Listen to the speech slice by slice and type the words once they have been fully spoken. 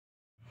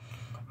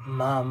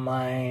My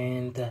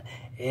mind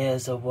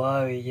is a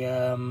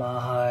warrior, my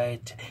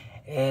heart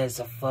is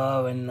a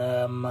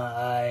foreigner, my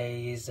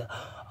eyes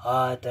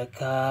are the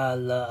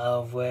color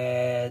of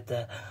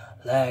red,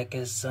 like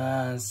a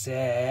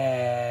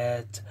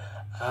sunset.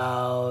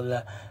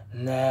 I'll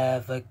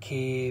never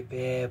keep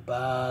it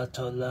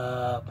bottled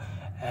up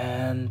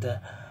and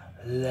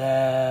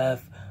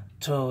left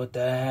to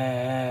the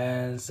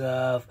hands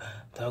of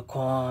the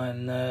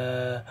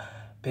corner.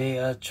 Be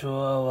a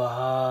true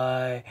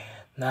heart,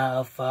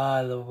 not a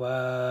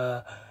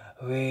follower.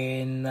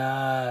 We're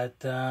not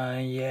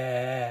done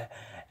yet,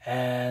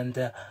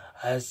 and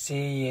I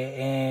see it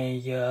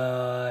in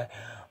your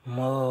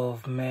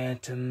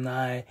movement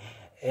tonight.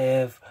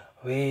 If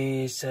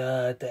we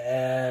should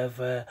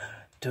ever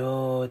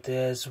do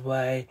this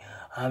way,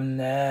 I'm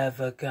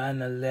never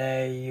gonna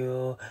lay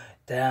you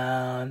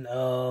down.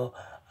 Oh,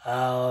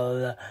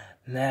 I'll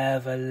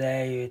never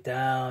lay you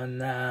down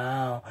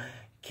now.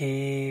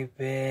 Keep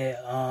it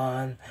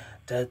on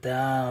the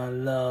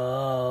down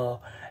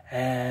low,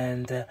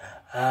 and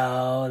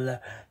I'll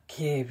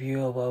keep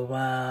you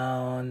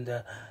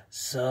around,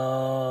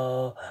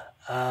 so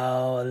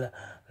I'll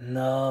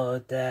know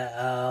that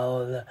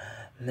I'll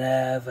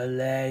never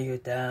lay you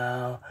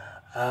down.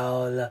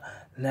 I'll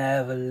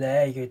never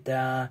lay you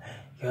down.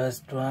 You're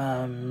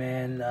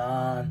strumming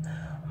on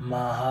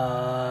my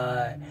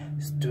heart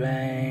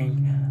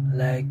string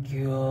like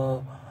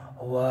you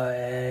were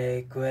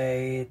a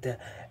grade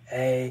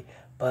A,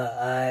 but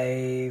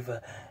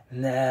I've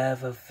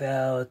never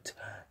felt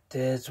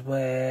this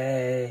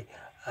way.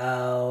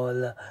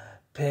 I'll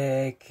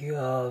pick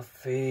your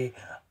feet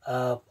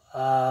up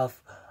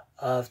off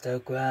of the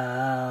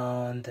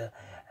ground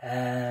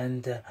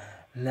and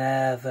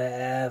never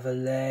ever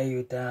lay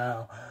you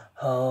down.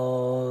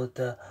 Hold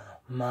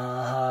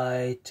my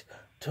heart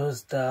to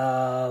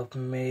stop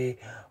me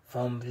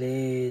from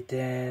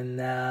bleeding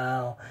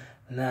now,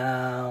 and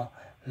I'll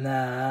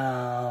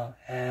never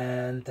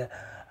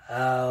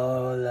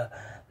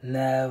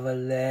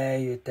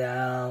lay you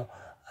down.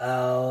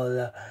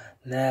 I'll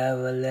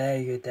never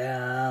lay you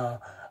down.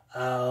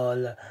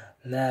 I'll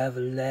never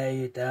lay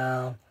you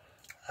down.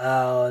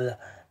 I'll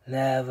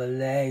never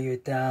lay you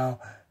down,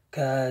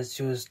 'cause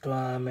you're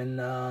strumming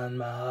on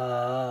my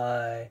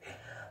heart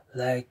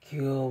like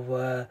you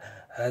were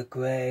a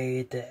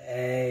grade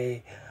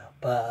A,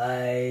 but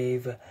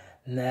I've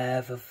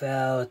never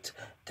felt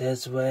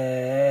this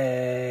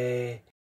way.